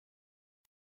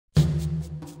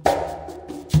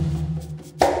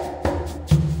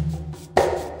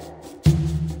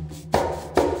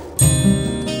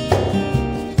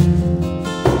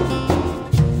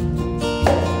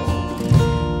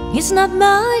It's not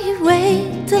my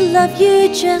way to love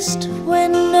you just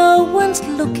when no one's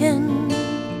looking.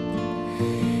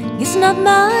 It's not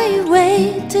my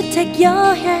way to take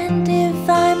your hand if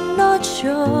I'm not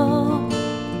sure.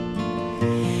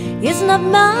 It's not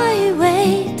my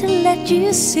way to let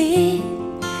you see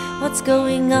what's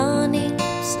going on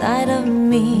inside of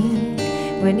me.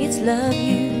 When it's love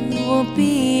you won't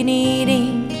be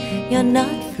needing, you're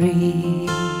not free.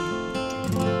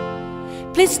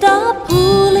 Please stop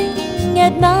pulling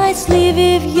at my sleeve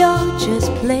if you're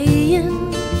just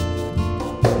playing.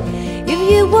 If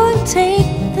you won't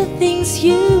take the things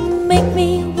you make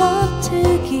me want to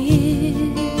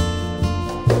give.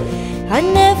 I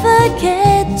never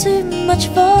cared too much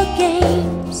for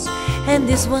games, and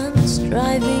this one's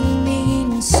driving me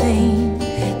insane.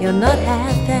 You're not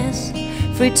half as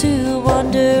free to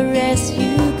wander as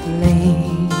you claim.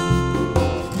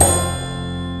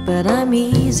 But I'm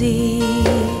easy,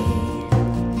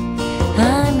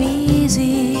 I'm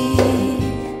easy.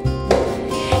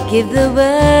 Give the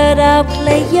word, I'll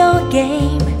play your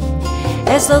game,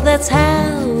 as though that's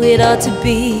how it ought to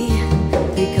be,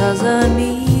 because I'm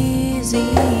easy.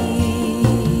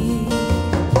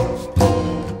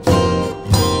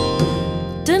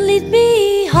 Don't lead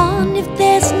me on if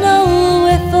there's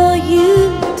nowhere for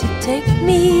you to take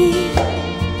me.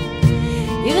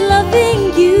 If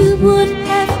loving you would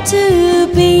have to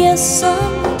be a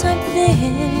sometime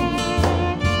thing,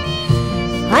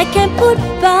 I can't put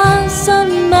bars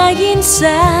on my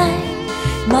inside.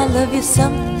 My love is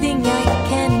something I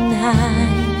can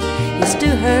hide. It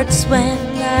still hurts when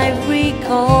I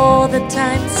recall the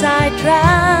times I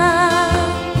tried.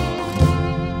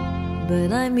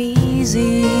 But I'm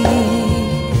easy,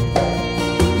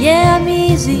 yeah, I'm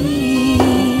easy.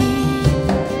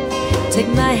 Take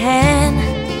my hand,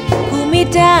 pull me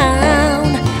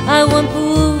down. I won't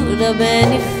put up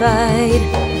any fight,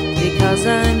 because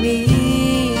I'm easy.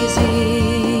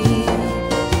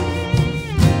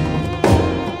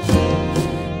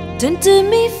 Don't do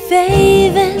me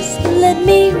favors, let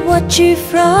me watch you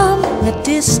from a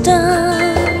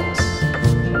distance.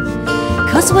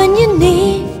 Cause when you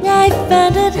need, I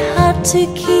find it hard to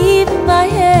keep my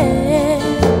head.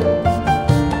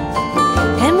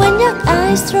 And when your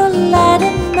eyes throw light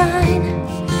in mine,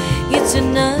 it's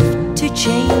enough to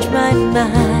change my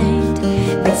mind.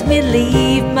 Makes me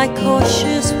leave my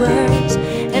cautious words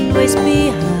and ways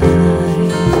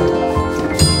behind.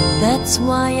 That's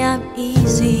why I'm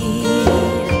easy.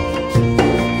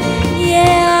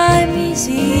 Yeah, I'm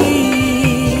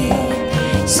easy.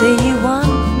 Say you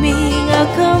want me, I'll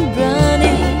come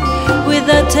running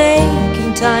without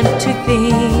taking time to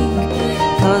think,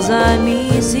 cause I'm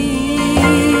easy.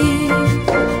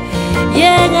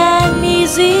 Yeah, I'm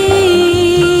easy.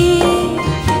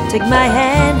 Take my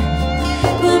hand,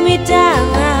 pull me down.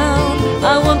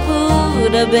 I won't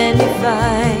put up any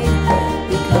fight,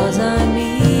 because I'm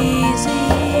easy.